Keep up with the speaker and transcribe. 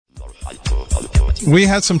We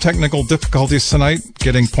had some technical difficulties tonight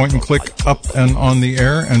getting Point and Click up and on the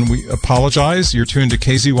air, and we apologize. You're tuned to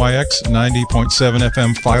KZYX 90.7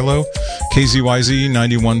 FM Philo, KZYZ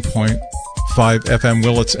 91.5 FM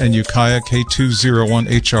Willits and Ukiah,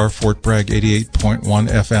 K201HR Fort Bragg 88.1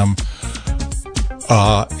 FM.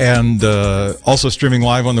 And also streaming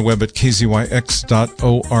live on the web at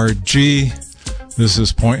kzyx.org. This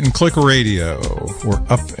is Point and Click Radio. We're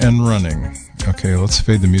up and running. Okay, let's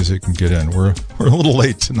fade the music and get in. We're a little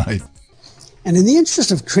late tonight. And in the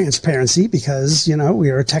interest of transparency, because, you know,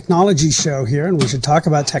 we are a technology show here and we should talk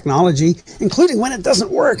about technology, including when it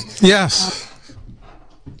doesn't work. Yes.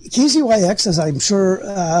 KZYX, as I'm sure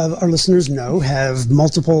our listeners know, have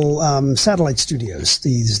multiple satellite studios.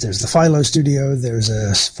 There's the Philo studio, there's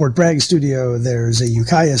a Fort Bragg studio, there's a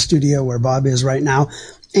Ukiah studio where Bob is right now.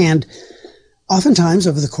 And oftentimes,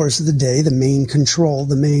 over the course of the day, the main control,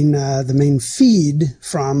 the main feed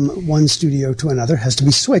from one studio to another has to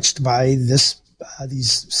be switched by these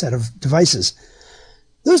set of devices.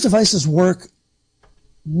 Those devices work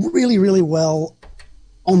really, really well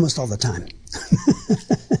almost all the time.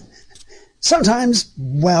 Sometimes,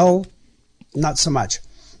 well, not so much.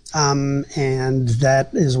 And that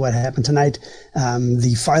is what happened tonight.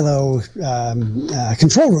 The Philo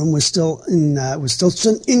control room was still in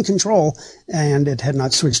control, and it had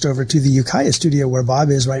not switched over to the Ukiah studio where Bob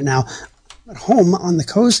is right now, at home on the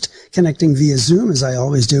coast, connecting via Zoom as I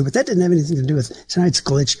always do. But that didn't have anything to do with tonight's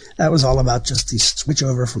glitch. That was all about just the switch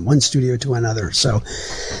over from one studio to another. So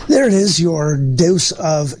there it is, your dose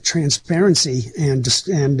of transparency and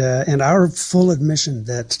our full admission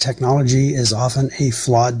that technology is often a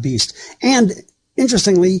flawed beast. And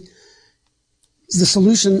interestingly, the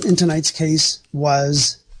solution in tonight's case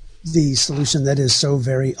was the solution that is so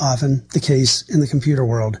very often the case in the computer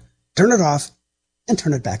world. Turn it off and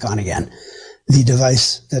turn it back on again. The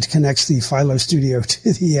device that connects the Philo studio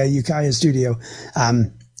to the Ukiah studio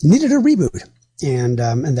needed a reboot, and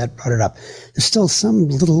that brought it up. There's still some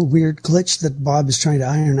little weird glitch that Bob is trying to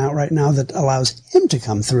iron out right now that allows him to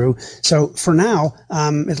come through. So for now,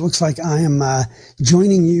 it looks like I am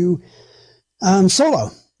joining you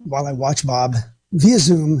solo while I watch Bob via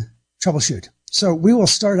Zoom troubleshoot. So we will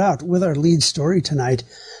start out with our lead story tonight,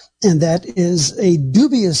 and that is a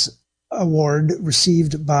dubious award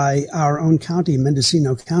received by our own county,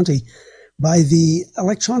 Mendocino County, by the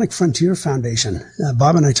Electronic Frontier Foundation.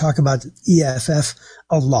 Bob and I talk about EFF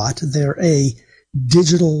a lot. They're a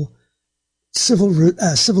digital civil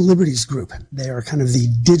liberties group. They are kind of the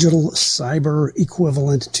digital cyber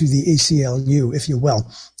equivalent to the ACLU, if you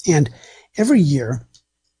will. And every year,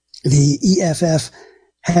 the EFF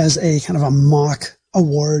has a kind of a mock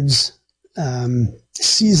awards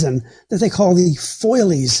season that they call the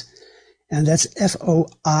Foilies. And that's FOILIES.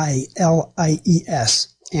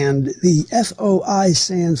 And the FOI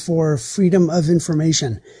stands for Freedom of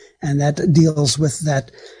Information. And that deals with that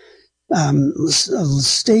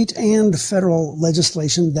state and federal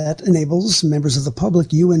legislation that enables members of the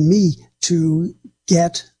public, you and me, to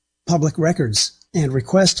get public records and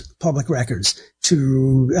request public records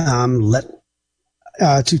to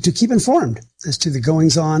to keep informed as to the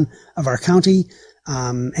goings on of our county,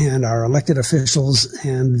 and our elected officials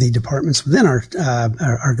and the departments within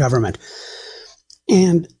our government.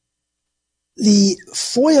 And the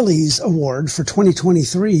Foilies Award for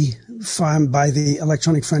 2023 by the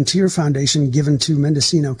Electronic Frontier Foundation given to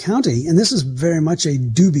Mendocino County, and this is very much a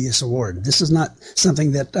dubious award. This is not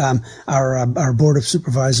something that our Board of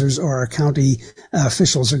Supervisors or our county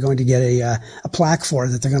officials are going to get a plaque for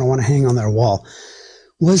that they're going to want to hang on their wall.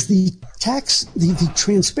 Was the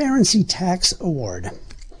Transparency Tax Award.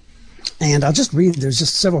 And I'll just read, there's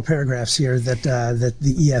just several paragraphs here that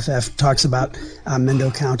the EFF talks about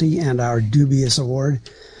Mendo County and our dubious award.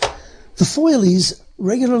 The Foilies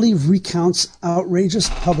regularly recounts outrageous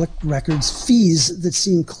public records fees that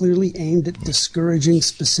seem clearly aimed at discouraging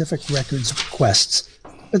specific records requests.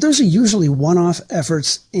 But those are usually one-off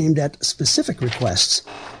efforts aimed at specific requests.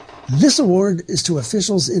 This award is to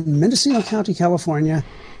officials in Mendocino County, California.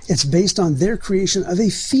 It's based on their creation of a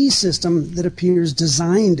fee system that appears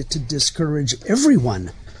designed to discourage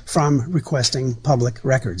everyone from requesting public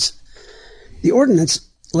records. The ordinance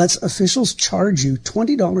lets officials charge you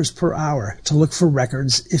 $20 per hour to look for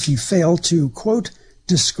records if you fail to, quote,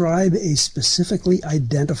 describe a specifically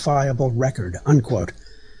identifiable record, unquote.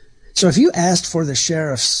 So if you asked for the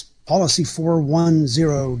sheriff's policy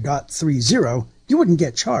 410.30, you wouldn't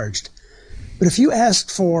get charged. But if you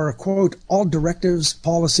asked for, quote, all directives,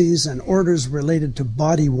 policies, and orders related to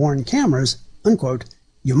body-worn cameras, unquote,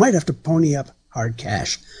 you might have to pony up hard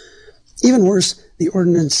cash. Even worse, The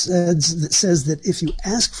ordinance says that if you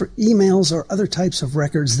ask for emails or other types of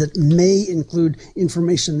records that may include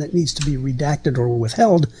information that needs to be redacted or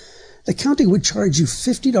withheld, the county would charge you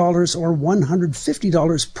 $50 or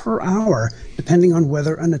 $150 per hour, depending on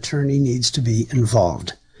whether an attorney needs to be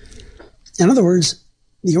involved. In other words,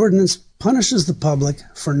 the ordinance punishes the public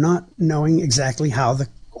for not knowing exactly how the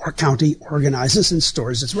county organizes and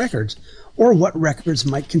stores its records, or what records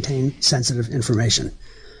might contain sensitive information.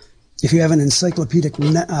 If you have an encyclopedic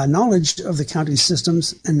knowledge of the county's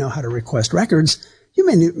systems and know how to request records, you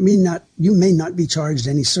may not be charged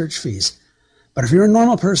any search fees. But if you're a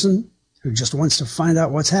normal person who just wants to find out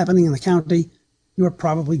what's happening in the county, you are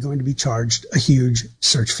probably going to be charged a huge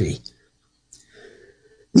search fee.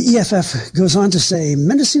 The EFF goes on to say,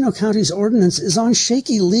 Mendocino County's ordinance is on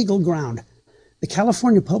shaky legal ground. The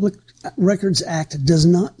California Public Records Act does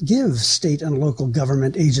not give state and local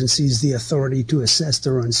government agencies the authority to assess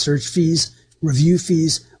their own search fees, review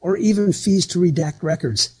fees, or even fees to redact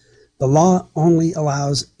records. The law only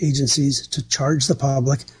allows agencies to charge the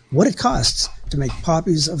public what it costs to make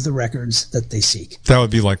copies of the records that they seek. That would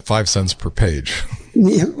be like 5 cents per page.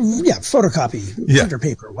 Yeah, photocopy, printer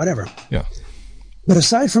paper, whatever. Yeah. But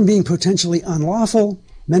aside from being potentially unlawful,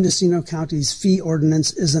 Mendocino County's fee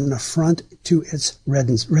ordinance is an affront to its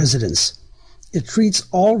residents. It treats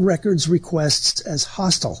all records requests as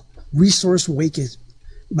hostile, resource-wasting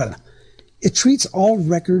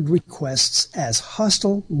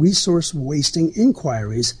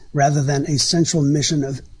inquiries rather than a central mission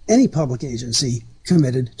of any public agency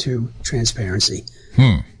committed to transparency.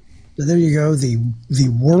 So there you go. The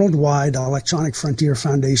Worldwide Electronic Frontier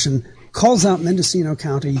Foundation calls out Mendocino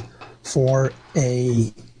County for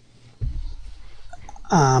a,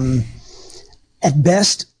 at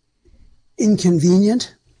best,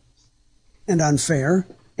 inconvenient and unfair,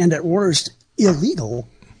 and at worst, illegal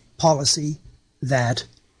policy that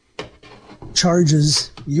charges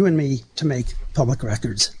you and me to make public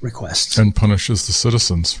records requests. And punishes the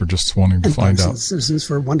citizens for just wanting to find out. Citizens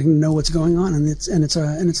for wanting to know what's going on in its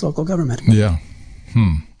local government. Yeah.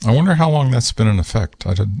 I wonder how long that's been in effect.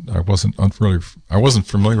 I wasn't familiar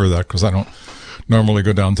with that because I don't normally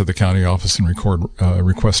go down to the county office and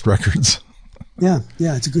request records. Yeah,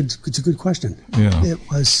 it's a good question. Yeah. It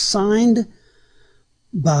was signed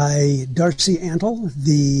by Darcy Antle,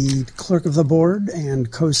 the clerk of the board,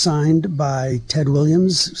 and co-signed by Ted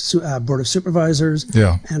Williams, Board of Supervisors,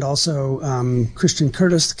 and also Christian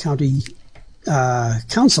Curtis, the county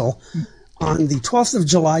council, on the 12th of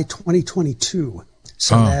July, 2022.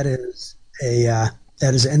 So that is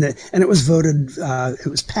and it was voted, it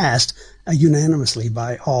was passed unanimously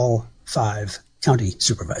by all 5 county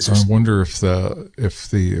supervisors. I wonder if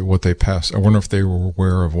what they passed. I wonder if they were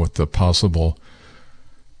aware of what the possible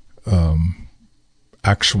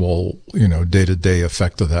actual, day-to-day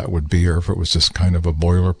effect of that would be, or if it was just kind of a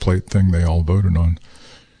boilerplate thing they all voted on.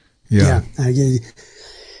 Yeah.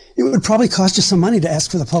 It would probably cost you some money to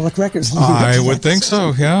ask for the public records. I would think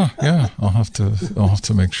so. Yeah. I'll have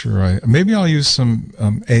to make sure maybe I'll use some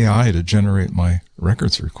AI to generate my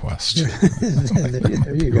records request.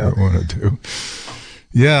 There you go. What I want to do.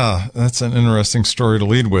 Yeah, that's an interesting story to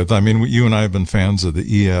lead with. I mean, you and I have been fans of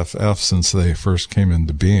the EFF since they first came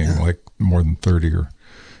into being, like more than 30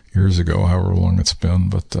 years ago, however long it's been.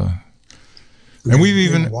 But and we've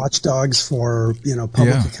even watchdogs for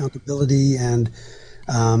public accountability and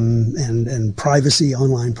privacy,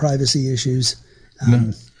 online privacy issues.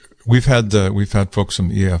 We've had folks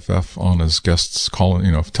from EFF on as guests,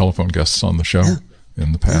 telephone guests on the show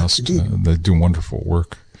in the past. They do wonderful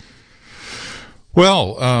work.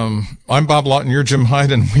 Well, I'm Bob Laughton, you're Jim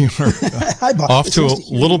Heid, and we are off to a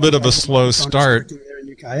little bit of a slow start.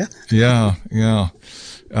 Yeah.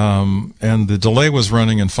 And the delay was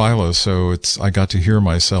running in Philo, so I got to hear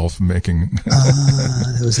myself making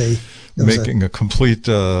a complete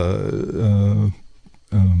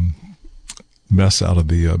mess out of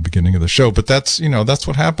the beginning of the show. But that's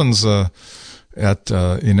what happens in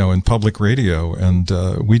public radio, and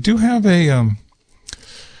we do have a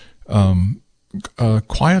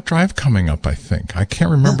quiet drive coming up, I think. I can't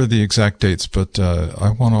remember the exact dates, but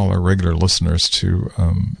I want all our regular listeners to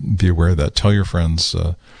be aware of that. Tell your friends.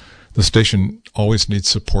 The station always needs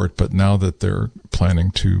support, but now that they're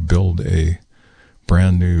planning to build a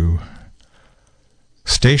brand new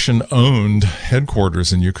station-owned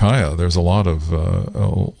headquarters in Ukiah, there's a lot of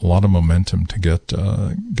momentum to get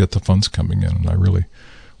the funds coming in, and I really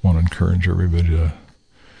want to encourage everybody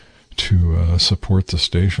to support the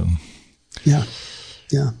station. Yeah.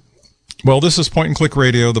 Well, this is Point and Click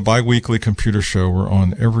Radio, the bi-weekly computer show. We're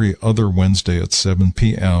on every other Wednesday at 7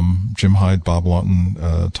 p.m. Jim Heid, Bob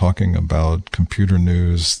Laughton, talking about computer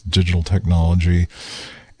news, digital technology,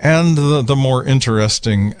 and the more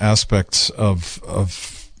interesting aspects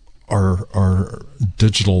of our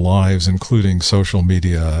digital lives, including social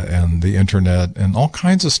media and the internet and all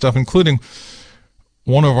kinds of stuff, including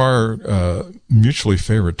one of our mutually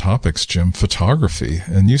favorite topics, Jim, photography.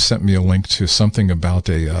 And you sent me a link to something about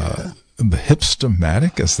the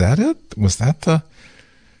Hipstamatic. Is that it? Was that the...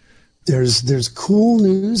 There's cool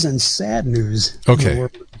news and sad news. Okay.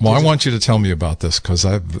 Well, I want you to tell me about this because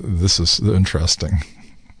this is interesting.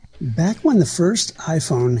 Back when the first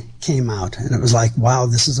iPhone came out, and it was like, wow,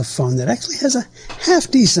 this is a phone that actually has a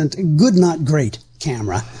half-decent, good, not great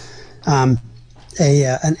camera, an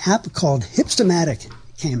app called Hipstamatic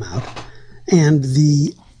came out, and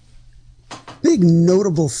the big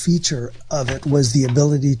notable feature of it was the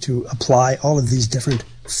ability to apply all of these different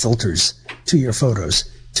filters to your photos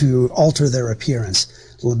to alter their appearance,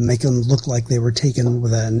 make them look like they were taken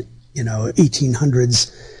with an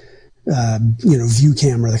 1800s view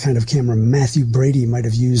camera, the kind of camera Matthew Brady might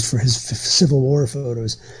have used for his Civil War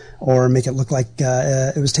photos, or make it look like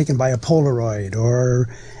it was taken by a Polaroid,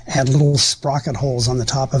 or add little sprocket holes on the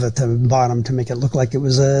top of it to the bottom to make it look like it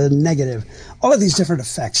was a negative. All of these different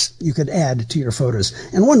effects you could add to your photos.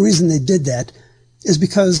 And one reason they did that is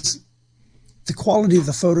because the quality of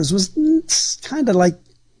the photos was kind of like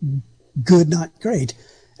good, not great.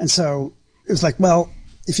 And so it was like, well,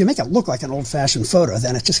 if you make it look like an old-fashioned photo,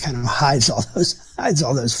 then it just kind of hides all those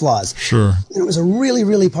flaws. Sure. And it was a really,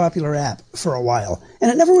 really popular app for a while,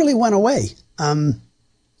 and it never really went away.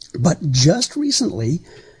 But just recently,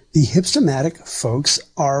 the Hipstamatic folks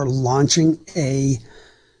are launching a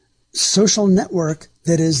social network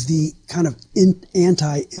that is the kind of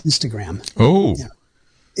anti-Instagram. Oh.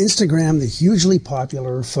 Instagram, the hugely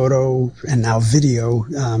popular photo and now video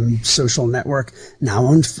social network, now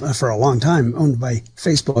owned for a long time, owned by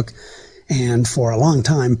Facebook, and for a long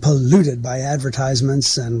time polluted by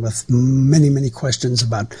advertisements and with many, many questions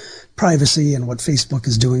about privacy and what Facebook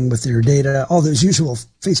is doing with their data, all those usual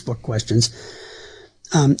Facebook questions.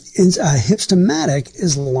 Hipstamatic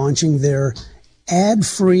is launching their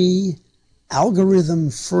ad-free,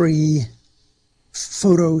 algorithm-free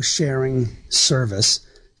photo sharing service,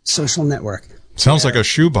 social network. Sounds like a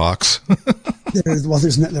shoebox.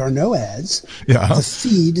 There are no ads. Yeah. The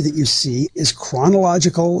feed that you see is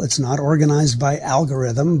chronological. It's not organized by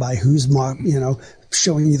algorithm, by who's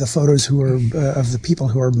showing you the photos of the people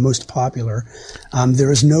who are most popular. There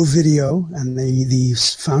is no video, and the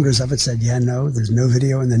founders of it said, there's no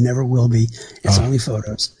video, and there never will be. It's only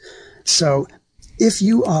photos. So if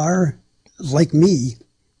you are, like me,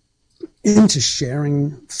 into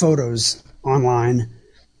sharing photos online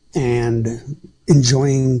and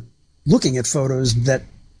enjoying looking at photos that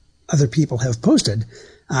other people have posted,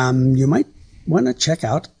 you might want to check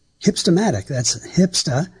out Hipstamatic. That's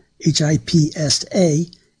Hipsta, Hipsta,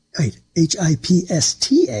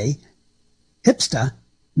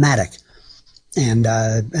 Hipstamatic. And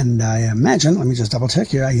I imagine, let me just double check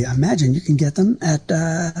here, I imagine you can get them at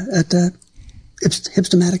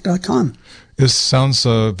hipstamatic.com. This sounds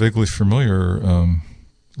vaguely familiar,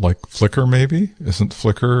 like Flickr maybe? Isn't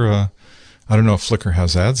Flickr, I don't know if Flickr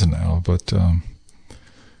has ads now, but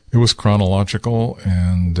it was chronological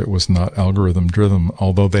and it was not algorithm driven,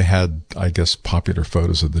 although they had, I guess, popular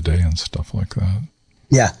photos of the day and stuff like that.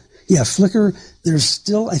 Yeah. Flickr, there's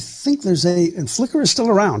still, I think and Flickr is still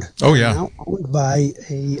around. Oh, yeah. Now owned by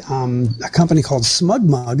a company called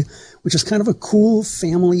SmugMug, which is kind of a cool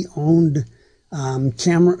family-owned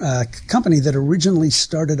camera company that originally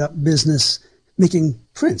started up business making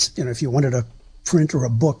prints. If you wanted a print or a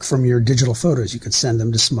book from your digital photos, you could send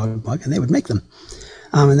them to SmugMug and they would make them.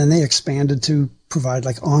 And then they expanded to provide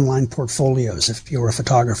like online portfolios. If you were a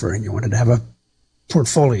photographer and you wanted to have a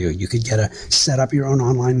portfolio, you could set up your own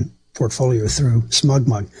online portfolio through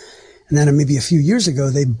SmugMug. And then maybe a few years ago,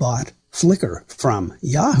 they bought Flickr from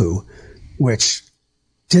Yahoo, which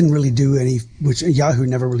Yahoo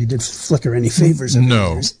never really did Flickr any favors.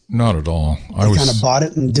 No, not at all. They kind of bought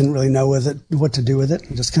it and didn't really know what to do with it,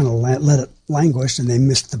 and just kind of let it languish, and they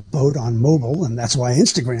missed the boat on mobile, and that's why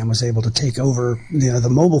Instagram was able to take over the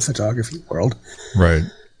mobile photography world. Right.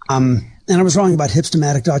 And I was wrong about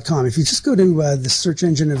hipstamatic.com. If you just go to the search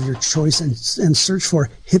engine of your choice and search for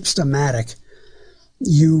Hipstamatic,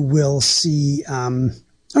 you will see I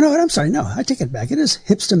take it back. It is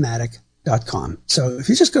hipstamatic.com. So if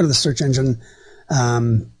you just go to the search engine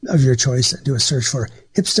of your choice and do a search for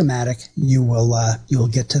Hipstamatic, you'll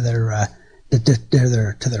get to their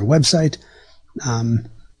website.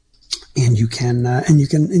 and you can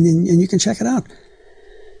check it out.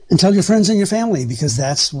 And tell your friends and your family, because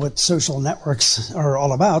that's what social networks are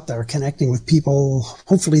all about. They're connecting with people,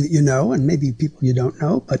 hopefully, that you know, and maybe people you don't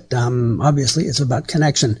know. But obviously, it's about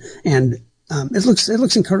connection, and it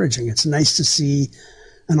looks encouraging. It's nice to see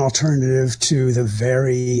an alternative to the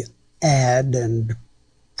very ad and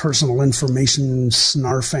personal information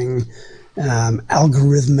snarfing,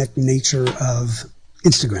 algorithmic nature of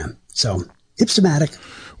Instagram. So, hipstamatic.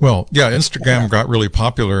 Well, yeah, Instagram got really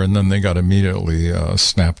popular, and then they got immediately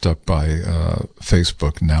snapped up by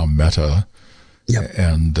Facebook, now Meta. Yep.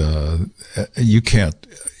 And you can't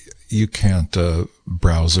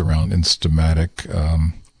browse around Instamatic.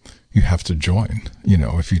 You have to join.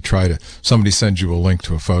 If you try to, somebody sends you a link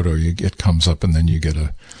to a photo, it comes up, and then you get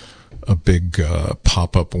a big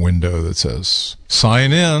pop-up window that says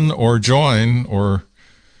sign in or join or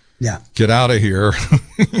get out of here.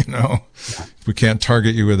 If we can't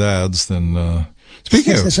target you with ads, then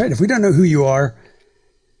speaking of, that's right. If we don't know who you are,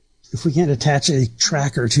 if we can't attach a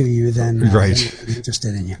tracker to you, then right. Then we're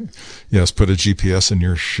interested in you. Yes, put a GPS in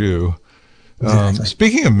your shoe. Exactly.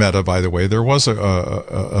 Speaking of Meta, by the way, there was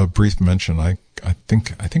a brief mention. I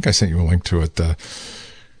think I sent you a link to it.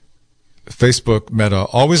 Facebook Meta,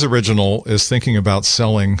 always original, is thinking about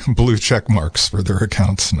selling blue check marks for their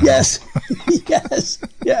accounts now. Yes.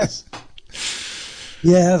 Yes.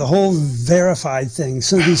 Yeah, the whole verified thing.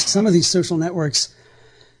 So some of these social networks,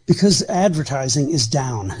 because advertising is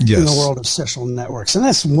down in the world of social networks, and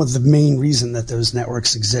that's one of the main reason that those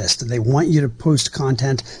networks exist. They want you to post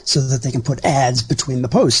content so that they can put ads between the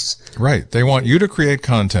posts. Right. They want you to create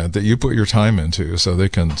content that you put your time into so they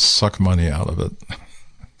can suck money out of it.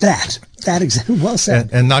 That exactly, well said.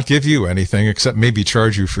 And not give you anything except maybe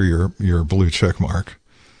charge you for your blue check mark.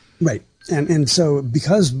 Right. And so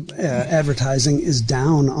because advertising is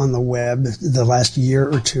down on the web the last year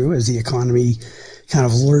or two as the economy kind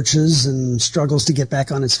of lurches and struggles to get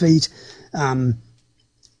back on its feet, the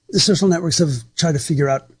social networks have tried to figure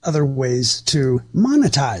out other ways to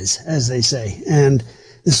monetize, as they say. And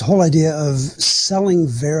this whole idea of selling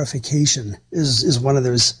verification is one of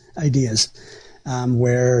those ideas.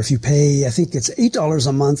 Where if you pay, I think it's $8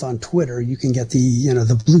 a month on Twitter, you can get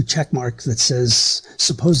the blue check mark that says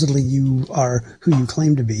supposedly you are who you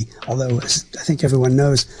claim to be. Although I think everyone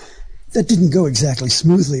knows that didn't go exactly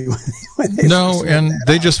smoothly when they no, and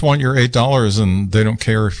they just want your $8, and they don't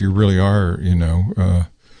care if you really are.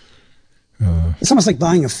 It's almost like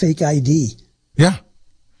buying a fake ID. Yeah.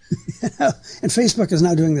 And Facebook is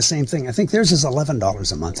now doing the same thing. I think theirs is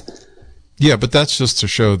 $11 a month. Yeah, but that's just to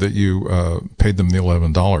show that you paid them the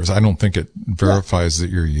 $11. I don't think it verifies that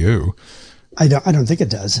you're you. I don't think it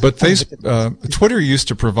does. But Twitter used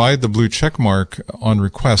to provide the blue check mark on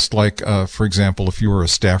request. Like, for example, if you were a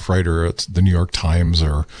staff writer at the New York Times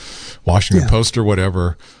or Washington Post or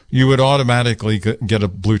whatever, you would automatically get a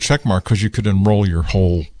blue check mark because you could enroll your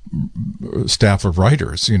whole staff of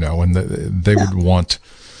writers, and they would want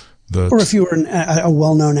or if you were a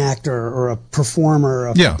well-known actor or a performer,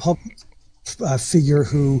 a public figure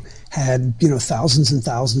who had thousands and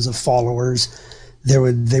thousands of followers, they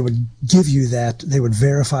would give you that. They would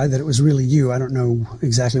verify that it was really you. I don't know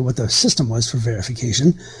exactly what the system was for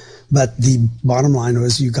verification, but the bottom line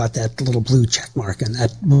was you got that little blue check mark, and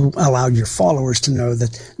that allowed your followers to know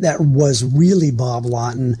that was really Bob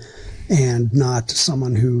Laughton and not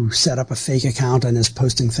someone who set up a fake account and is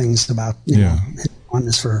posting things about on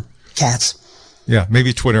this for cats. Yeah,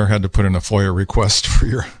 maybe Twitter had to put in a FOIA request for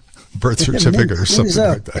your birth certificate or something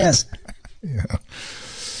like that. Yes.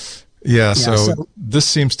 Yeah. So this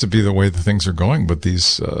seems to be the way the things are going with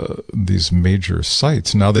these major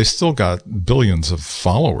sites. Now they still got billions of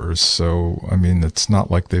followers, so I mean it's not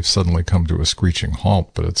like they've suddenly come to a screeching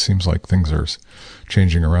halt, but it seems like things are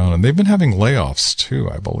changing around, and they've been having layoffs too,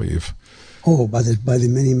 I believe. Oh, by the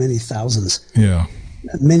many thousands. Yeah.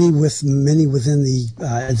 Many within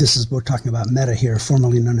the this is we're talking about Meta here,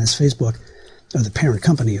 formerly known as Facebook, or the parent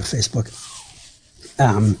company of Facebook.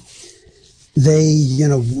 They,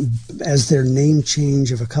 as their name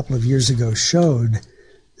change of a couple of years ago showed,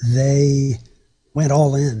 they went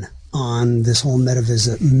all in on this whole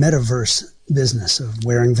metaverse business of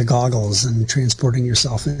wearing the goggles and transporting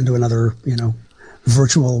yourself into another,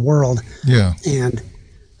 virtual world. Yeah. And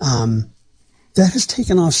that has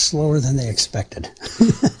taken off slower than they expected.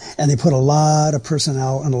 And they put a lot of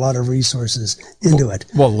personnel and a lot of resources into it.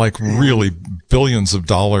 Well, really billions of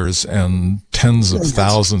dollars and tens of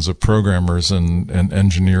thousands of programmers and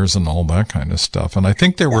engineers and all that kind of stuff. And I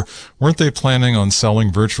think weren't they planning on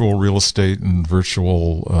selling virtual real estate and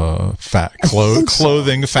virtual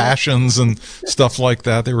clothing fashions and stuff like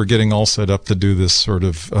that? They were getting all set up to do this sort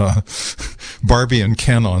of Barbie and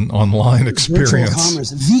Ken online experience. Virtual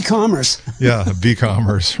commerce, V-commerce. Yeah,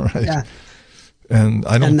 V-commerce, right. Yeah. And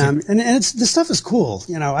I don't think... and it's, the stuff is cool.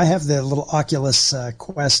 You know, I have the little Oculus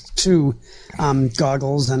Quest 2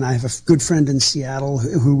 goggles, and I have a good friend in Seattle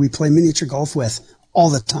who we play miniature golf with all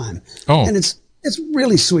the time. Oh. And it's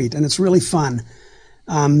really sweet, and it's really fun.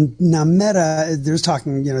 Now Meta, there's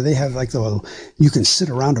talking, you know, they have like you can sit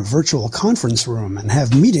around a virtual conference room and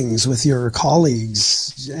have meetings with your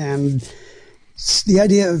colleagues, and the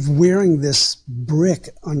idea of wearing this brick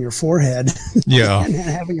on your forehead and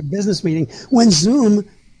having a business meeting when Zoom,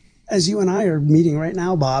 as you and I are meeting right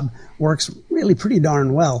now, Bob, works really pretty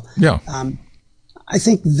darn well. Yeah. I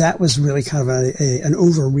think that was really kind of an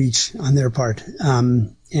overreach on their part.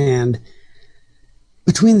 And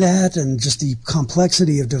between that and just the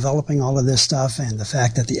complexity of developing all of this stuff and the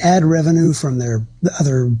fact that the ad revenue from the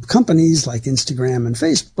other companies like Instagram and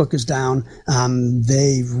Facebook is down,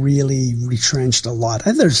 they really retrenched a lot.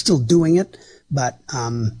 They're still doing it, but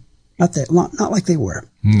not like they were.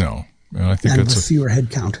 No. And I think with fewer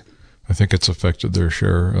headcount. I think it's affected their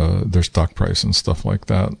share, their stock price and stuff like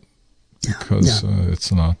that. Because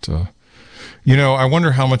it's not... I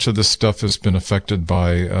wonder how much of this stuff has been affected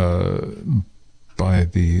by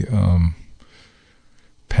the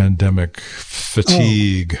pandemic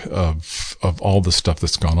fatigue of all the stuff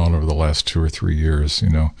that's gone on over the last 2 or 3 years. You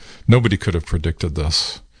know, nobody could have predicted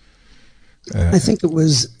this. I think it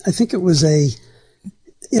was the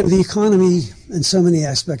economy and so many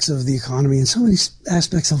aspects of the economy and so many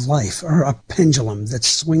aspects of life are a pendulum that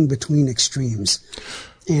swing between extremes.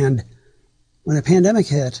 And when a pandemic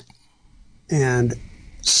hit and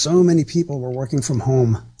so many people were working from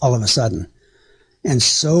home all of a sudden, and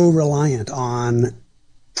so reliant on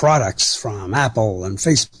products from Apple and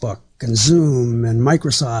Facebook and Zoom and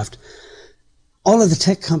Microsoft, all of the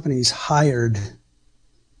tech companies hired,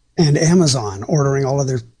 and Amazon ordering all of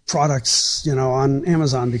their products, on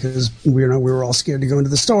Amazon because we were all scared to go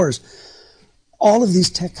into the stores. All of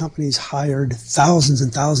these tech companies hired thousands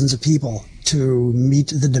and thousands of people to meet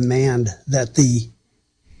the demand that the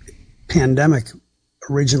pandemic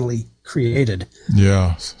originally created.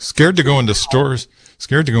 Yeah. Scared to go into stores,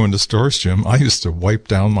 Jim. I used to wipe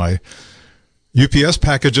down my UPS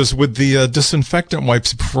packages with the disinfectant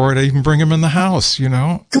wipes before I'd even bring them in the house,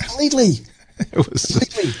 Completely. It was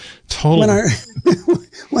completely. Totally.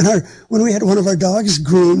 When we had one of our dogs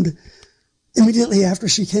groomed, immediately after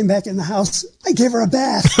she came back in the house, I gave her a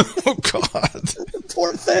bath. Oh, God.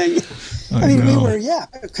 Poor thing.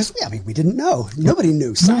 We didn't know. Nobody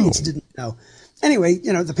knew. Science didn't know. Anyway,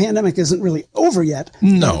 the pandemic isn't really over yet.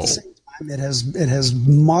 No. At the same time, it has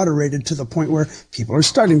moderated to the point where people are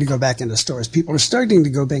starting to go back into stores. People are starting to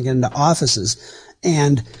go back into offices.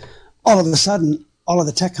 And all of a sudden, all of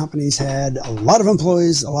the tech companies had a lot of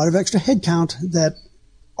employees, a lot of extra headcount that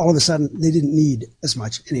all of a sudden they didn't need as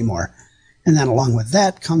much anymore. And then along with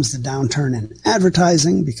that comes the downturn in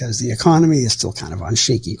advertising because the economy is still kind of on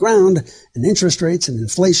shaky ground, and interest rates and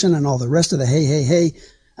inflation and all the rest of the hey.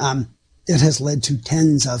 It has led to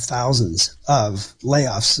tens of thousands of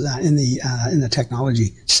layoffs in the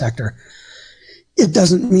technology sector. It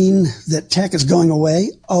doesn't mean that tech is going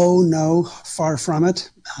away. Oh, no, far from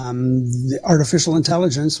it. The artificial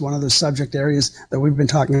intelligence, one of the subject areas that we've been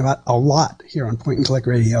talking about a lot here on Point and Click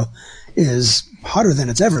Radio, is hotter than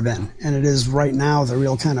it's ever been. And it is right now the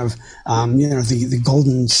real kind of, the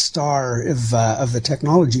golden star of the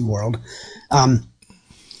technology world.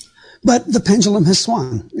 But the pendulum has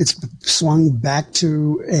swung. It's swung back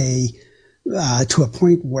to a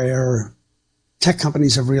point where tech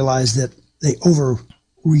companies have realized that they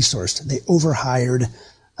over-resourced, they over-hired,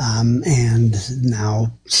 and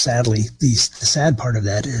now, sadly, the sad part of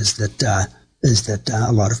that is that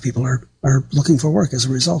a lot of people are looking for work as a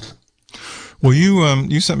result. Well,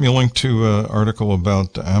 you sent me a link to an article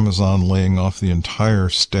about Amazon laying off the entire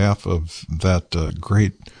staff of that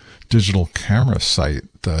great digital camera site,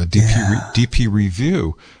 DP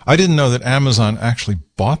Review. I didn't know that Amazon actually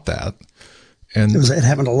bought that. And it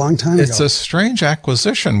happened a long time ago. It's a strange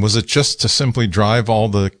acquisition. Was it just to simply drive all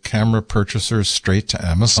the camera purchasers straight to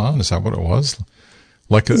Amazon? Is that what it was?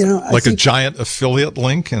 Like a giant affiliate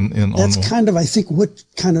link? That's kind of, I think, what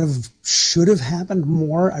kind of should have happened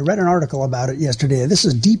more. I read an article about it yesterday. This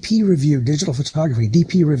is DP Review, digital photography,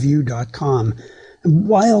 dpreview.com.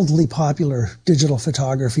 Wildly popular digital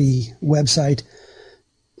photography website.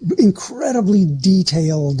 incredibly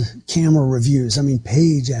detailed camera reviews. I mean,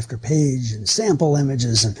 page after page, and sample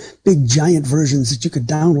images and big giant versions that you could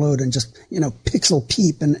download and just, pixel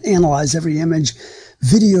peep and analyze every image,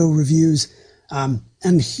 video reviews,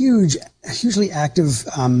 and hugely active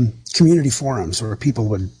community forums where people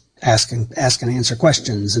would ask and answer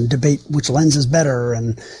questions and debate which lens is better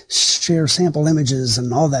and share sample images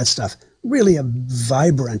and all that stuff. Really a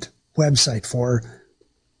vibrant website for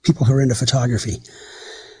people who are into photography.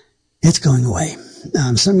 It's going away.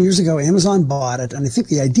 Some years ago, Amazon bought it, and I think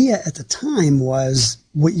the idea at the time was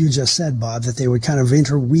what you just said, Bob, that they would kind of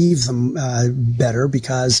interweave them better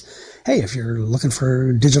because, hey, if you're looking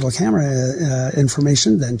for digital camera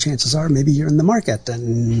information, then chances are maybe you're in the market.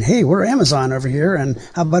 And, hey, we're Amazon over here, and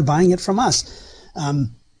how about buying it from us?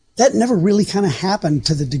 That never really kind of happened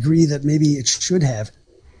to the degree that maybe it should have.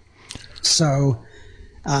 So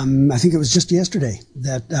I think it was just yesterday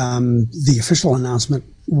that the official announcement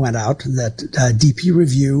went out that DP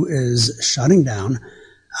Review is shutting down.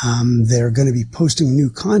 They're going to be posting new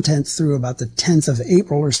content through about the 10th of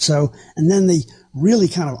April or so. And then the really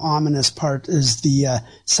kind of ominous part is the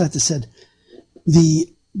site that said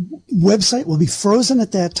the website will be frozen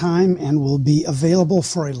at that time and will be available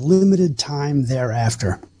for a limited time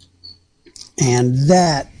thereafter. And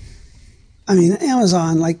that, I mean,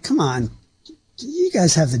 Amazon, like, come on. You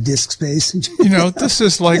guys have the disk space. This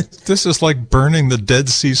is like burning the Dead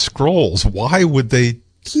Sea Scrolls. Why would they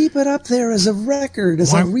keep it up there as a record,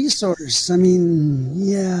 as a resource? I mean,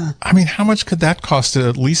 yeah. I mean, how much could that cost to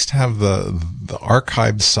at least have the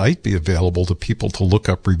archived site be available to people to look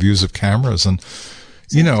up reviews of cameras? And,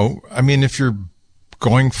 I mean, if you're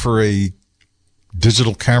going for a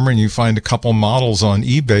digital camera and you find a couple models on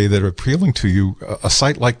eBay that are appealing to you, a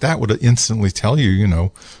site like that would instantly tell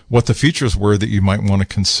you, what the features were that you might want to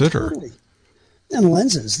consider. Totally. And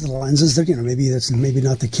lenses, the lenses that, maybe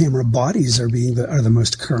not the camera bodies are the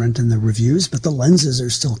most current in the reviews, but the lenses are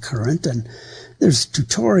still current, and there's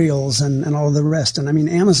tutorials and all the rest. And I mean,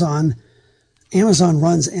 Amazon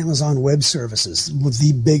runs Amazon Web Services, with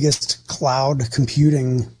the biggest cloud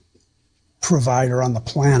computing provider on the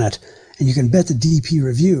planet. And you can bet the DP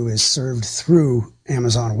Review is served through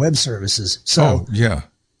Amazon Web Services. So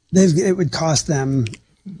it would cost them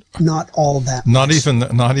not all that much.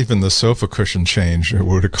 Not even the sofa cushion change it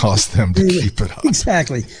would have cost them to keep it up.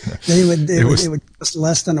 Exactly. It would cost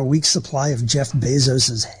less than a week's supply of Jeff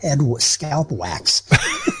Bezos's scalp wax.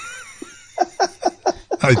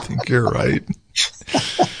 I think you're right.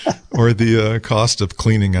 Or the cost of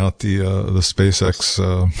cleaning out the SpaceX,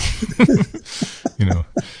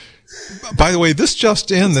 By the way, this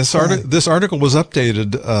just in, this article was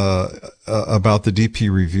updated about the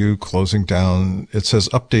DP Review closing down. It says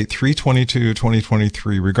update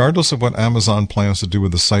 3/22/2023. Regardless of what Amazon plans to do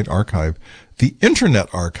with the site archive, the Internet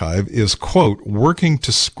Archive is, quote, working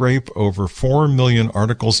to scrape over 4 million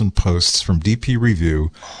articles and posts from DP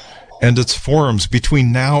Review and its forums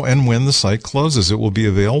between now and when the site closes. It will be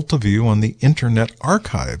available to view on the Internet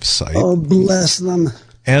Archive site. Oh, bless them.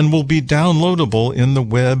 And will be downloadable in the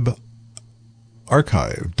Web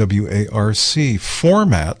Archive, WARC,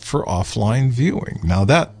 format for offline viewing. Now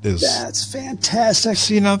that's fantastic.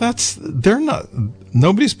 See, now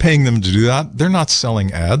nobody's paying them to do that. They're not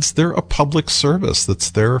selling ads. They're a public service that's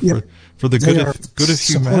there for the good of humanity.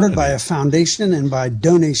 Supported by a foundation and by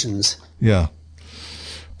donations. Yeah.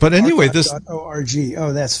 But anyway, .org.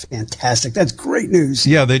 Oh, that's fantastic. That's great news.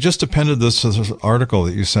 Yeah, they just appended this article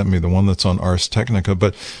that you sent me, the one that's on Ars Technica.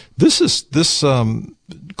 But this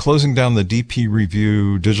closing down the DP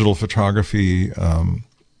Review digital photography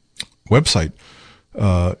website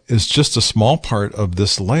is just a small part of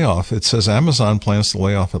this layoff. It says Amazon plans to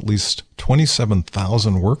lay off at least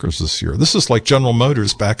 27,000 workers this year. This is like General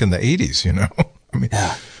Motors back in the 80s, I mean,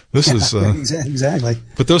 yeah. This is exactly.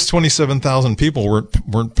 But those 27,000 people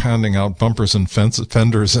weren't pounding out bumpers and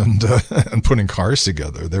fenders and putting cars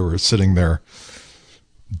together. They were sitting there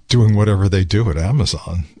doing whatever they do at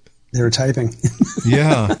Amazon. They were typing.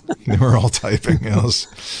 Yeah, they were all typing. Yes.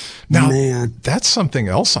 Now, man, that's something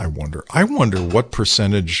else. I wonder what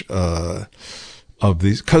percentage of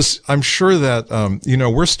these, because I'm sure that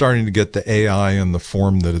we're starting to get the AI in the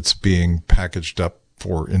form that it's being packaged up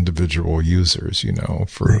for individual users,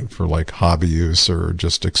 for like hobby use or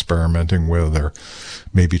just experimenting with, or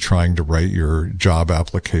maybe trying to write your job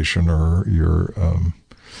application or your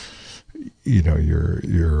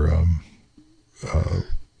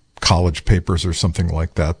college papers or something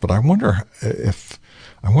like that. But I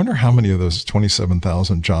wonder how many of those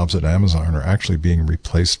 27,000 jobs at Amazon are actually being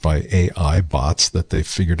replaced by AI bots that they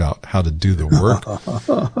figured out how to do the work.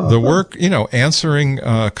 Answering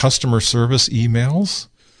customer service emails.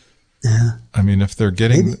 Yeah. I mean, if they're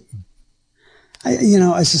getting...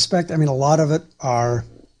 I suspect, a lot of it are...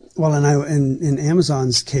 Well, in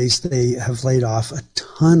Amazon's case, they have laid off a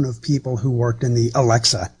ton of people who worked in the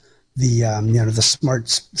Alexa,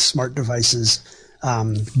 the smart devices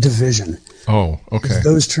division. Oh, okay.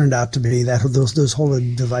 Those turned out to be those whole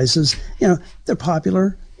devices. They're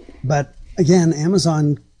popular, but again,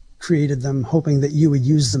 Amazon created them hoping that you would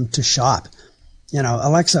use them to shop.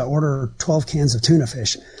 Alexa, order 12 cans of tuna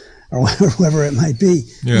fish, or whatever it might be,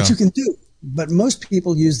 which you can do. But most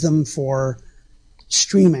people use them for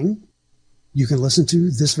streaming. You can listen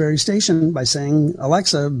to this very station by saying,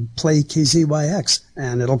 Alexa, play KZYX,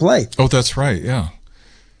 and it'll play. Oh, that's right, yeah.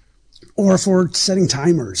 Or for setting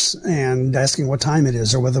timers and asking what time it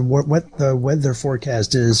is, or what the weather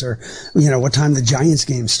forecast is, or what time the Giants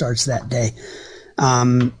game starts that day.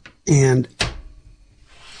 And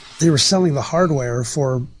they were selling the hardware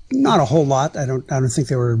for not a whole lot. I don't think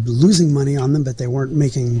they were losing money on them, but they weren't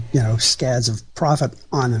making scads of profit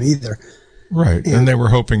on them either. Right, and they were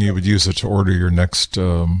hoping you would use it to order your next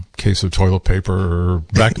case of toilet paper or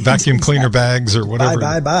vacuum cleaner bags or whatever.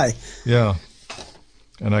 Buy. Yeah,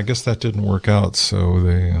 and I guess that didn't work out, so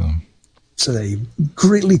they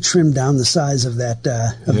greatly trimmed down the size of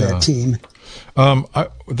that team.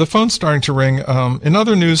 The phone's starting to ring. In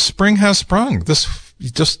other news, spring has sprung.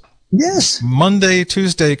 Yes, Monday,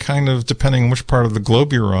 Tuesday, kind of depending on which part of the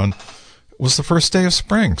globe you're on, was the first day of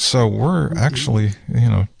spring. So we're actually,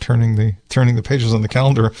 turning the pages on the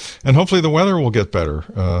calendar, and hopefully the weather will get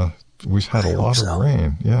better. We've had a lot of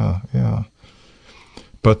rain. Yeah.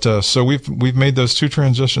 But so we've made those two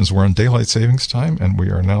transitions. We're on daylight savings time, and we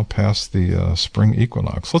are now past the spring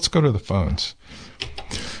equinox. Let's go to the phones.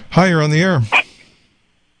 Hi, you're on the air.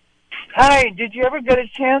 Hi, did you ever get a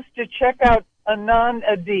chance to check out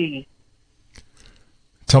Anon-ID?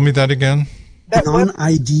 Tell me that again.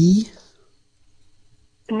 Anon-ID?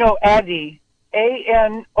 No, Addy.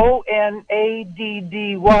 ANONADDY.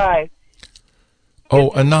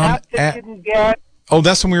 Oh, Anon. Oh,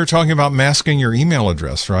 that's when we were talking about masking your email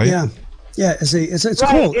address, right? Yeah. It's right.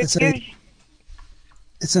 cool.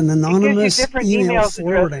 It's an anonymous email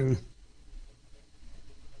forwarding.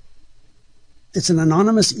 It's an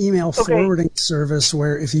anonymous email forwarding service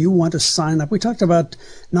where if you want to sign up, we talked about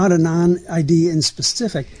not Anon-ID in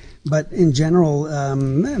specific, but in general,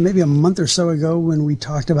 maybe a month or so ago when we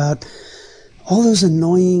talked about all those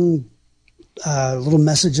annoying little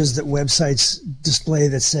messages that websites display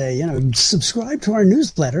that say, subscribe to our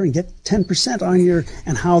newsletter and get 10% on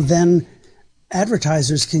and how then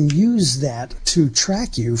advertisers can use that to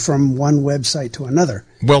track you from one website to another.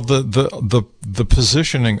 Well, the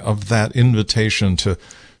positioning of that invitation to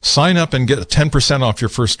sign up and get 10% off your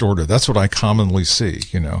first order, that's what I commonly see,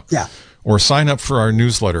 Yeah. Or sign up for our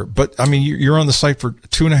newsletter. But, you're on the site for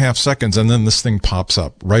 2.5 seconds, and then this thing pops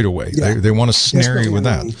up right away. Yeah. They want to snare you with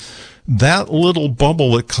that. That little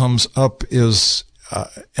bubble that comes up is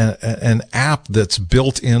an app that's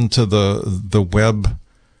built into the web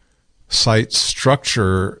site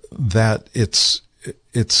structure that it's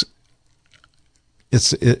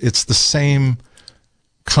the same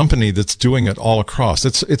company that's doing it all across.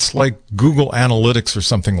 It's like Google Analytics or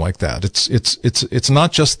something like that. It's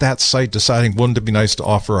not just that site deciding wouldn't it be nice to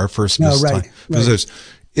offer our first visitors.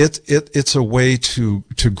 It's a way to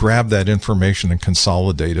grab that information and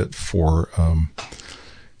consolidate it for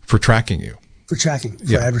tracking you. For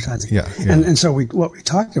advertising. Yeah. And so what we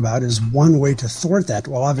talked about is one way to thwart that.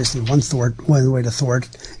 Well, obviously one way to thwart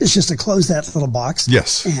is just to close that little box.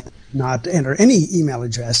 Yes. And not enter any email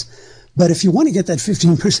address. But if you want to get that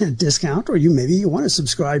 15% discount, or you want to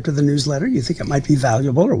subscribe to the newsletter, you think it might be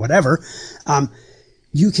valuable or whatever,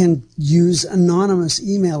 you can use anonymous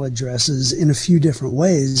email addresses in a few different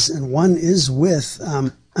ways. And one is with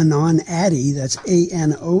Anon-Addy, that's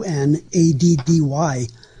ANONADDY,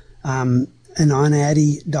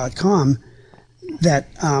 Anonaddy.com, that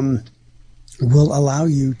will allow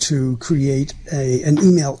you to create an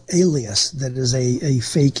email alias that is a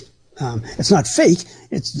fake. It's not fake,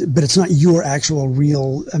 but it's not your actual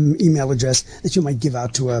real email address that you might give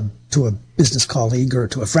out to a business colleague or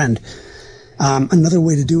to a friend. Another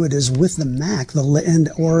way to do it is with the Mac,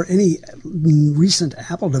 or any recent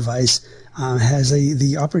Apple device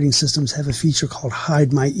the operating systems have a feature called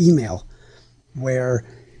Hide My Email, where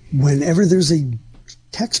whenever there's a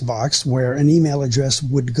text box where an email address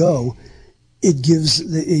would go, it gives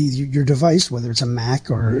your device, whether it's a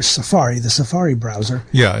Mac or Safari, the Safari browser.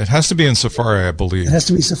 Yeah, it has to be in Safari, I believe. It has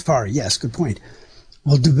to be Safari. Yes, good point.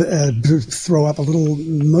 We'll throw up a little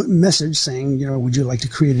message saying, would you like to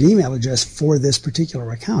create an email address for this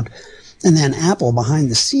particular account? And then Apple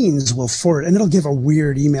behind the scenes will forward, and it'll give a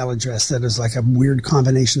weird email address that is like a weird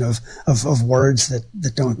combination of words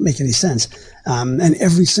that don't make any sense. And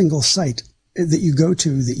every single site that you go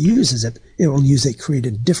to that uses it, it will create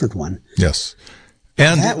a different one. Yes.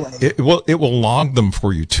 And it will log them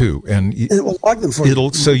for you too. And it will log them for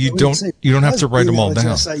you. So you don't have to write them all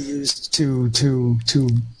down. I used to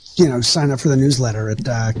sign up for the newsletter at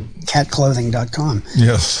catclothing.com.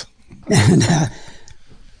 Yes.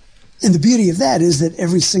 And the beauty of that is that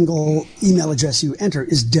every single email address you enter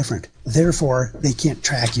is different. Therefore, they can't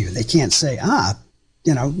track you. They can't say,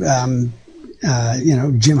 Jim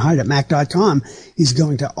Heid at Mac.com. He's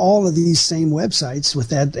going to all of these same websites with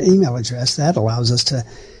that email address. That allows us to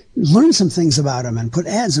learn some things about him and put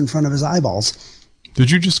ads in front of his eyeballs. Did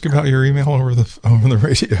you just give out your email over the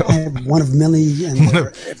radio? I have one of many, and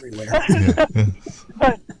they're everywhere. Yeah.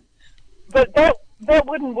 But that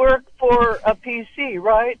wouldn't work for a PC,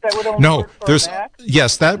 right? That would only work for a Mac?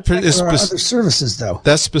 Yes, that is there are other services, though.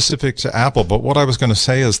 That's specific to Apple. But what I was going to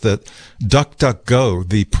say is that DuckDuckGo,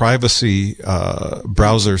 the privacy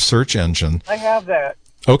browser search engine. I have that.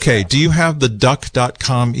 Okay. Do you have the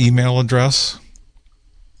duck.com email address?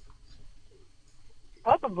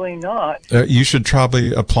 Probably not. You should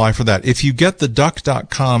probably apply for that. If you get the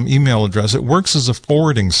duck.com email address, it works as a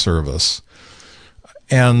forwarding service.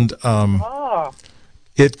 And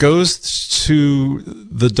it goes to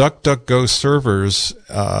the DuckDuckGo servers.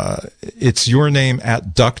 It's your name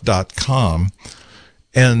at duck.com.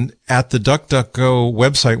 And at the DuckDuckGo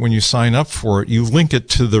website, when you sign up for it, you link it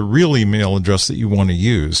to the real email address that you want to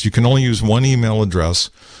use. You can only use one email address.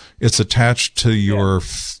 It's attached to your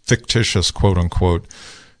fictitious, quote unquote,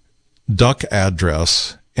 duck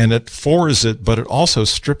address. And it forwards it, but it also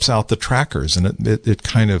strips out the trackers, and it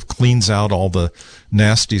kind of cleans out all the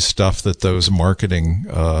nasty stuff that those marketing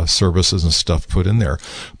services and stuff put in there.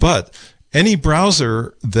 But any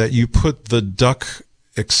browser that you put the duck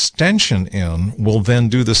extension in will then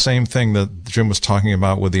do the same thing that Jim was talking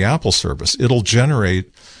about with the Apple service. It'll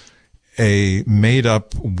generate a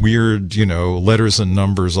made-up weird, letters and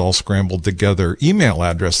numbers all scrambled together email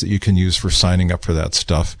address that you can use for signing up for that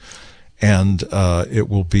stuff. And it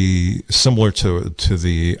will be similar to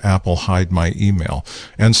the Apple Hide My Email.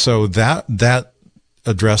 And so that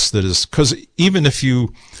address that is, because even if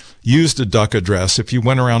you used a duck address, if you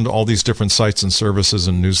went around to all these different sites and services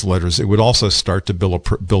and newsletters, it would also start to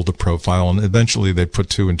build a profile, and eventually they'd put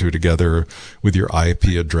two and two together with your IP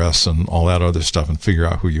address and all that other stuff and figure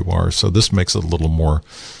out who you are. So this makes it a little more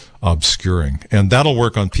obscuring. And that'll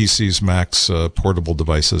work on PCs, Macs, portable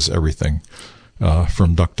devices, everything.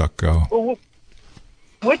 From DuckDuckGo. Well,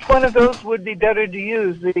 which one of those would be better to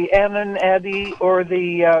use, the Anon Addy or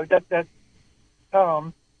the DuckDuck?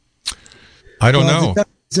 I don't know.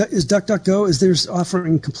 Is DuckDuckGo, is theirs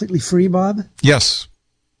offering completely free, Bob? Yes.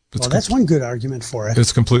 That's one good argument for it.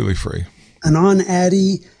 It's completely free. Anon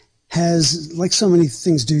Addy has, like so many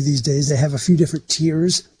things do these days, they have a few different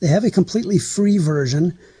tiers. They have a completely free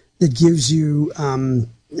version that gives you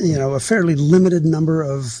a fairly limited number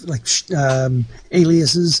of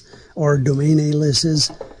aliases or domain aliases.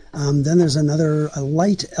 Then there's a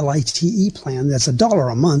light LITE plan that's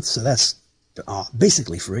 $1 a month, so that's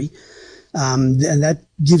basically free. And that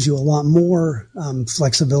gives you a lot more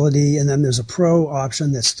flexibility. And then there's a pro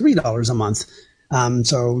option that's $3 a month.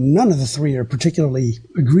 So none of the three are particularly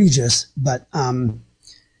egregious, but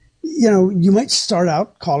you might start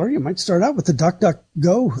out with the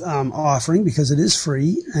DuckDuckGo offering because it is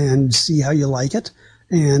free, and see how you like it.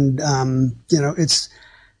 And it's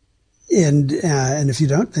and if you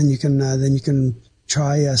don't, then you can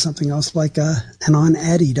try something else like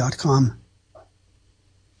anonaddy.com.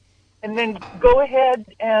 And then go ahead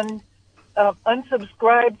and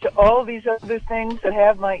unsubscribe to all these other things that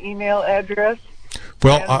have my email address.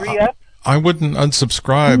 Well, I wouldn't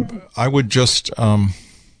unsubscribe. I would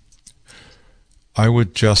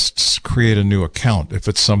just create a new account if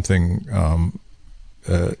it's something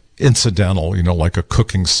incidental, like a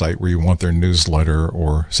cooking site where you want their newsletter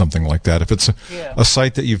or something like that. If it's a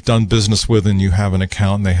site that you've done business with and you have an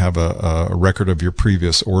account and they have a record of your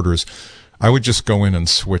previous orders, I would just go in and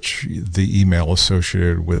switch the email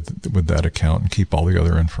associated with that account and keep all the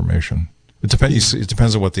other information. It depends. It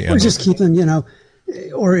depends on what the end. Or just keep them,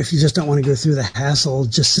 or if you just don't want to go through the hassle,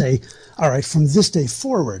 just say, all right, from this day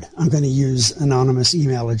forward, I'm going to use anonymous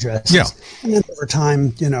email addresses. Yeah. And then over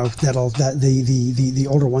time, the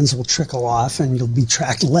older ones will trickle off and you'll be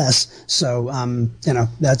tracked less. So,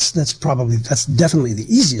 that's definitely the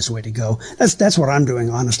easiest way to go. That's what I'm doing,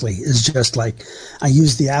 honestly, is just like I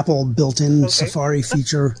use the Apple built-in Safari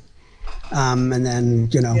feature. And then,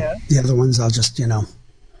 the other ones I'll just,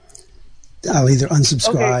 I'll either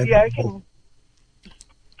unsubscribe. Okay, yeah, I can.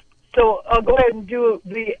 So I'll go ahead and do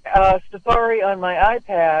the Safari on my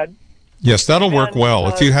iPad. Yes, that'll work well.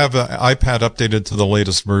 If you have an iPad updated to the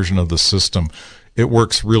latest version of the system, it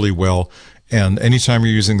works really well. And anytime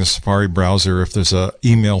you're using the Safari browser, if there's an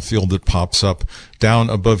email field that pops up down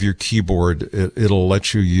above your keyboard, it'll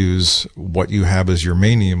let you use what you have as your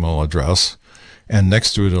main email address. And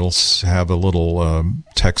next to it, it'll have a little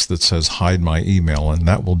text that says hide my email, and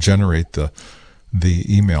that will generate the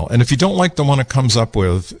email. And if you don't like the one it comes up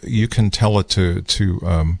with, you can tell it to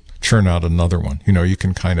churn out another one. You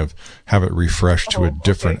can kind of have it refresh to a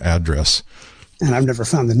different address. And I've never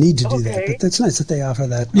found the need to do that, but that's nice that they offer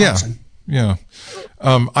that option. Yeah.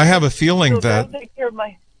 I have a feeling that... Take care of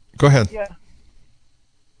my... Go ahead. Yeah.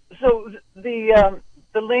 So the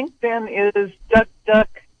link then is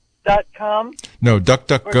duckduck.com? No,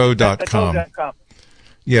 duckduckgo.com.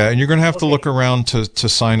 Yeah, and you're going to have to look around to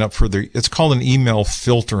sign up for it's called an email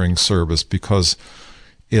filtering service because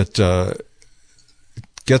it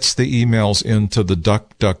gets the emails into the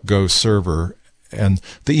DuckDuckGo server. And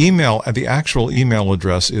the actual email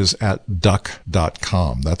address is at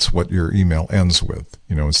duck.com. That's what your email ends with,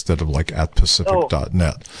 instead of like at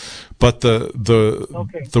pacific.net. But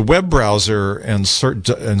the web browser and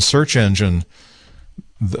search engine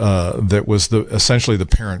that was essentially the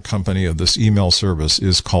parent company of this email service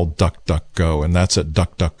is called DuckDuckGo, and that's at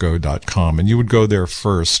duckduckgo.com. And you would go there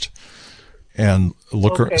first and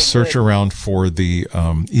search around for the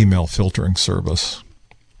email filtering service.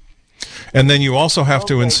 And then you also have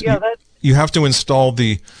to you have to install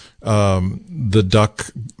the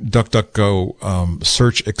DuckDuckGo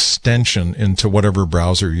search extension into whatever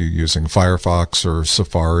browser you're using, Firefox or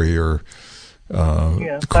Safari or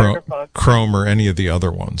Chrome or any of the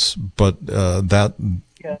other ones. But that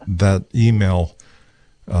email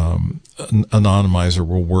anonymizer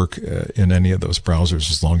will work in any of those browsers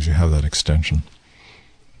as long as you have that extension.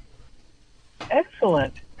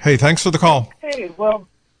 Excellent. Hey, thanks for the call. Hey, well.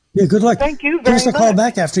 Yeah, good luck. Thank you very much. Give us a call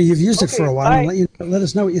back after you've used it for a while and let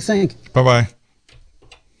us know what you think. Bye-bye.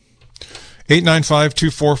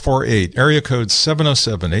 895-2448. Area code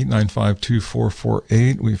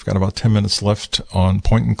 707-895-2448. We've got about 10 minutes left on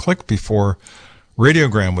Point and Click before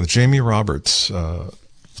Radiogram with Jamie Roberts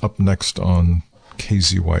up next on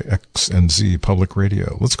KZYX and Z Public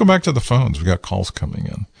Radio. Let's go back to the phones. We've got calls coming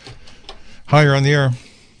in. Hi, you're on the air.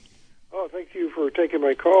 Oh, thank you for taking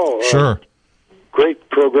my call. Sure. Great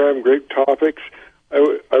program, great topics. I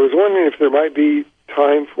was wondering if there might be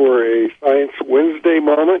time for a Science Wednesday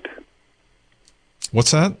moment.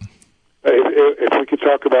 What's that? If we could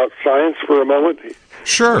talk about science for a moment.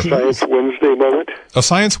 Sure. A Science Wednesday moment. A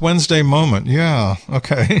Science Wednesday moment, yeah.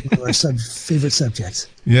 Okay. Our favorite subjects.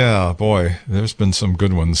 Yeah, boy, there's been some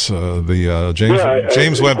good ones. The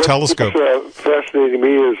James Webb Telescope. What's fascinating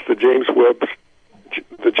me is the James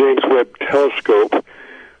Webb Telescope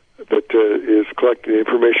that is collecting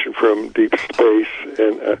information from deep space,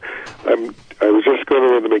 and I was just going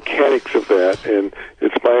over the mechanics of that, and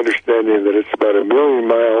it's my understanding that it's about 1 million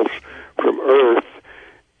miles from Earth.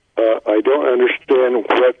 I don't understand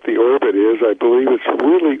what the orbit is. I believe it's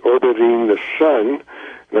really orbiting the sun,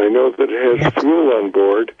 and I know that it has fuel on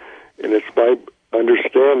board, and it's my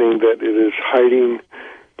understanding that it is hiding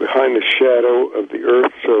behind the shadow of the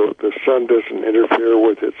Earth so the sun doesn't interfere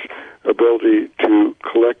with its ability to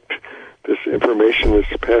collect this information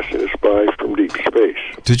that's passing us by from deep space.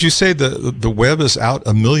 Did you say the Webb is out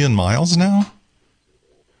 1 million miles now?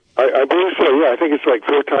 I believe so. Yeah, I think it's like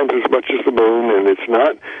 4 times as much as the moon, and it's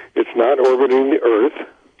not orbiting the Earth.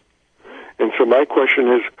 And so my question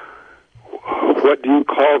is, what do you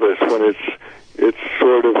call this when it's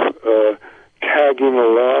sort of tagging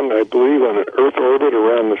along? I believe on an Earth orbit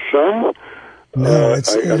around the sun. No,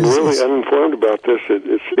 I'm really uninformed about this.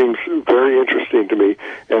 It seems very interesting to me,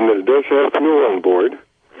 and that it does have fuel on board,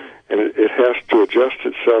 and it has to adjust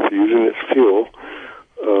itself using its fuel.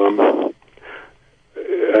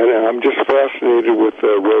 And I'm just fascinated with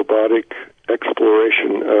robotic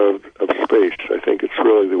exploration of space. I think it's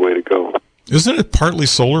really the way to go. Isn't it partly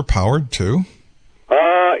solar powered too?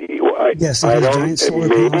 Yes, it is giant solar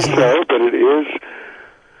maybe panels. So, but it is.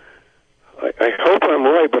 I hope I'm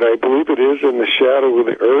right, but I believe it is in the shadow of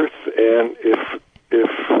the Earth. And if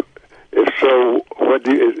so, what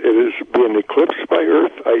do it is being eclipsed by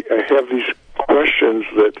Earth? I have these questions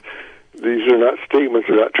that these are not statements,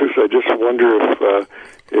 they're not truths. I just wonder if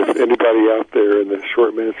anybody out there in the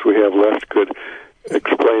short minutes we have left could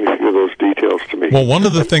explain a few of those details to me. Well, one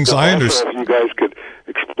of the things I understand... If you guys could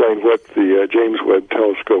explain what the James Webb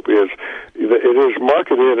Telescope is. It is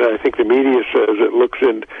marketed, and I think the media says it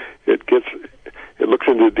it looks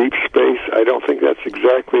into deep space. I don't think that's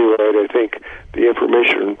exactly right. I think the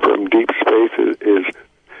information from deep space is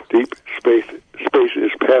deep space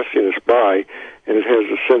is passing us by, and it has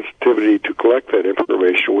the sensitivity to collect that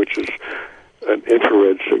information, which is an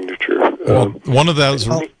infrared signature. Well, one of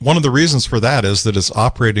the reasons for that is that it's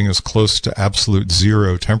operating as close to absolute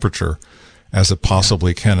zero temperature as it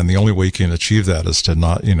possibly can, and the only way you can achieve that is to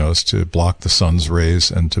not, is to block the sun's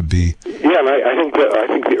rays and to be. Yeah, and I think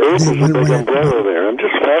the Earth is a big umbrella there. I'm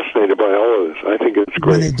just fascinated by all of this. I think it's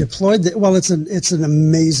great. When they deployed it's an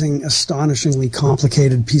amazing, astonishingly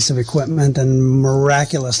complicated piece of equipment, and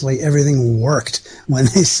miraculously everything worked when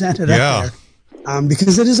they sent it up there.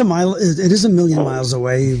 Because it is a million miles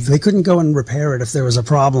away. They couldn't go and repair it if there was a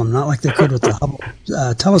problem, not like they could with the Hubble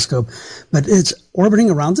telescope. But it's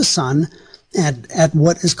orbiting around the sun at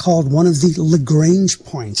what is called one of the Lagrange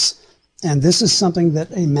points. And this is something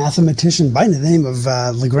that a mathematician by the name of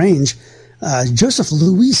Lagrange, Joseph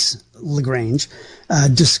Louis Lagrange,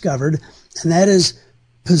 discovered. And that is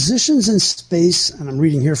positions in space, and I'm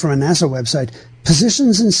reading here from a NASA website,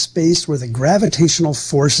 positions in space where the gravitational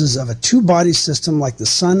forces of a two-body system like the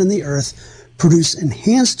sun and the Earth produce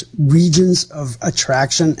enhanced regions of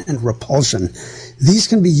attraction and repulsion. These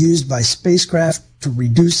can be used by spacecraft to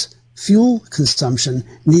reduce fuel consumption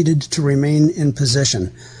needed to remain in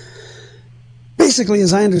position. Basically,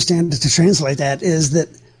 as I understand it, to translate that, is that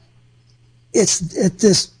it's at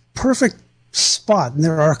this perfect spot, and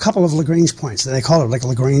there are a couple of Lagrange points, they call it like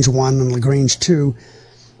Lagrange 1 and Lagrange 2,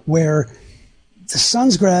 where the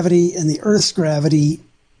sun's gravity and the Earth's gravity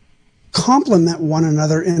complement one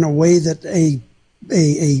another in a way that a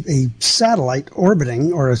satellite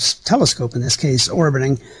orbiting, or a telescope in this case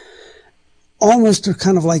orbiting, almost are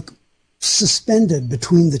kind of like suspended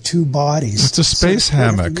between the two bodies. It's a space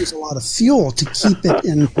hammock. Use a lot of fuel to keep it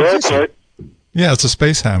in position. Right. Yeah, it's a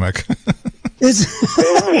space hammock. I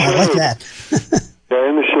like that. Yeah,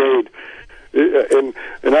 in the shade.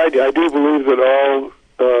 And I do believe that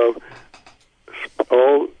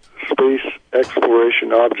all space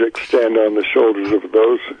exploration objects stand on the shoulders of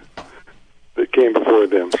those that came before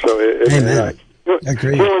them. So, Amen.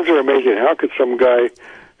 Agreed. Humans are amazing. How could some guy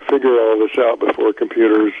figure all this out before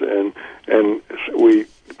computers and we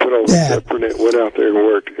put all this effort in it, went out there and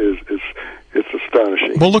worked? It's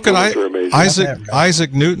astonishing. Well, look at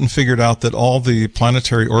Isaac Newton figured out that all the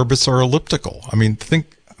planetary orbits are elliptical. I mean,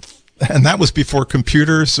 and that was before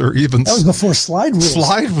computers or even that was before slide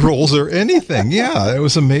rules or anything. Yeah, it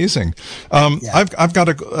was amazing. I've got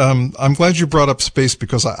to. I'm glad you brought up space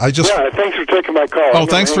because I just. Yeah, thanks for taking my call. Oh,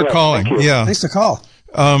 thanks for calling. Yeah, thanks for the call.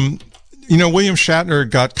 William Shatner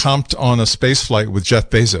got comped on a space flight with Jeff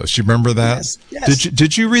Bezos. You remember that? Yes.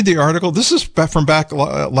 Did you read the article? This is from back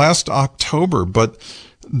last October, but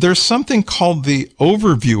there's something called the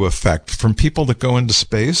overview effect from people that go into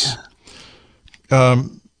space.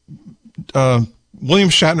 William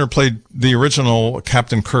Shatner played the original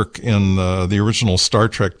Captain Kirk in the original Star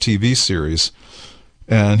Trek TV series.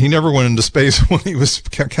 And he never went into space when he was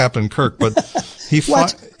Captain Kirk, but he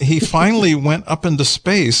finally went up into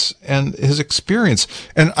space, and his experience.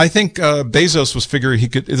 And I think Bezos was figuring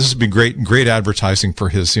this would be great advertising for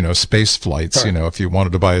his space flights. Sure. If you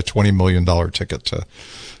wanted to buy a $20 million ticket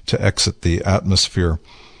to exit the atmosphere.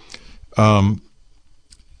 Shatner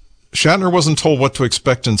wasn't told what to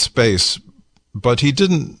expect in space, but he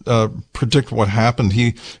didn't predict what happened.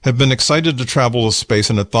 He had been excited to travel to space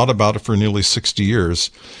and had thought about it for nearly 60 years.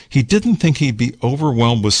 He didn't think he'd be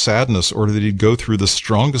overwhelmed with sadness or that he'd go through the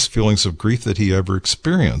strongest feelings of grief that he ever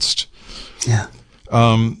experienced. Yeah.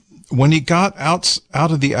 When he got out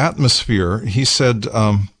of the atmosphere, he said,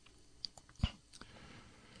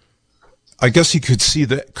 I guess he could see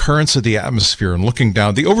the currents of the atmosphere and looking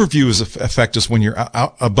down. The overview effect is when you're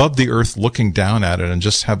out above the Earth looking down at it and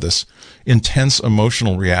just have this intense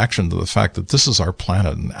emotional reaction to the fact that this is our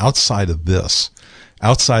planet, and outside of this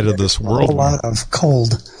world. A lot of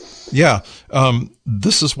cold. Yeah.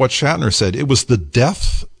 This is what Shatner said. It was the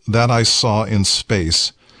depth that I saw in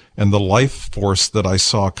space and the life force that I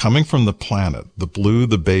saw coming from the planet, the blue,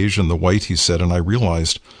 the beige, and the white, he said, and I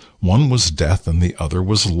realized one was death and the other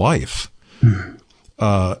was life.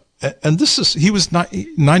 And he was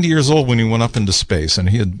 90 years old when he went up into space, and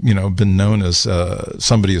he had, been known as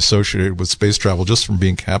somebody associated with space travel just from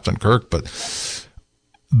being Captain Kirk. But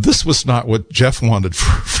this was not what Jeff wanted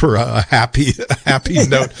for a happy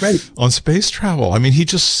note on space travel. I mean, he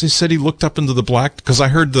said he looked up into the black, because I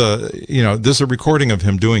heard there's a recording of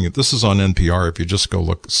him doing it. This is on NPR. If you just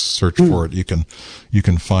go search for it, you can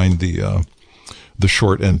find the the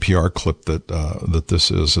short NPR clip that this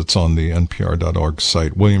is. It's on the npr.org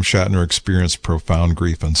site. William Shatner experienced profound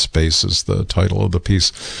grief in space is the title of the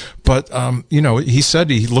piece. But, he said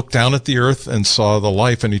he looked down at the Earth and saw the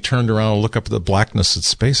life, and he turned around and looked up at the blackness of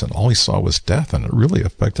space, and all he saw was death, and it really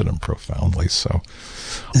affected him profoundly. So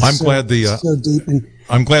I'm glad so deep. And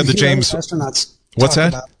I'm glad the James astronauts. What's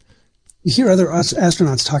that? You hear other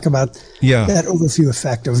astronauts talk about that overview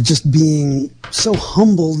effect of just being so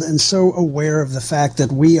humbled and so aware of the fact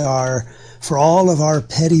that we are, for all of our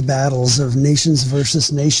petty battles of nations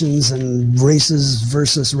versus nations and races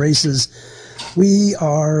versus races, we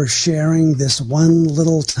are sharing this one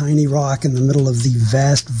little tiny rock in the middle of the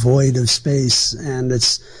vast void of space. And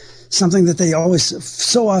it's something that they always,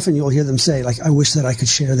 so often you'll hear them say, like, I wish that I could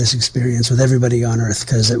share this experience with everybody on Earth,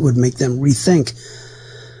 because it would make them rethink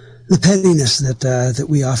the pettiness that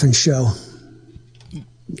we often show.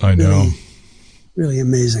 I know. Really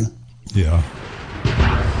amazing. Yeah.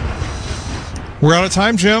 We're out of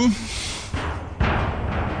time, Jim.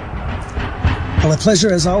 Well, a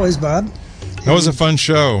pleasure as always, Bob. That was a fun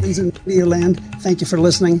show. In Radio Land, thank you for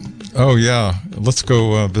listening. Oh, yeah. Let's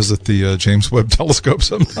go visit the James Webb Telescope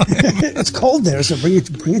sometime. It's cold there, so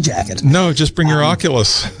bring a jacket. No, just bring your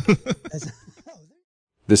Oculus.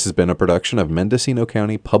 This has been a production of Mendocino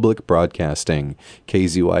County Public Broadcasting,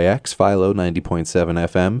 KZYX Philo 90.7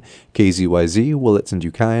 FM, KZYZ Willits and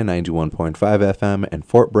Ukiah 91.5 FM, and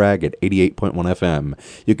Fort Bragg at 88.1 FM.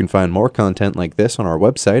 You can find more content like this on our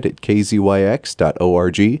website at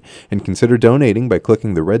kzyx.org, and consider donating by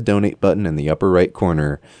clicking the red donate button in the upper right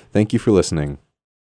corner. Thank you for listening.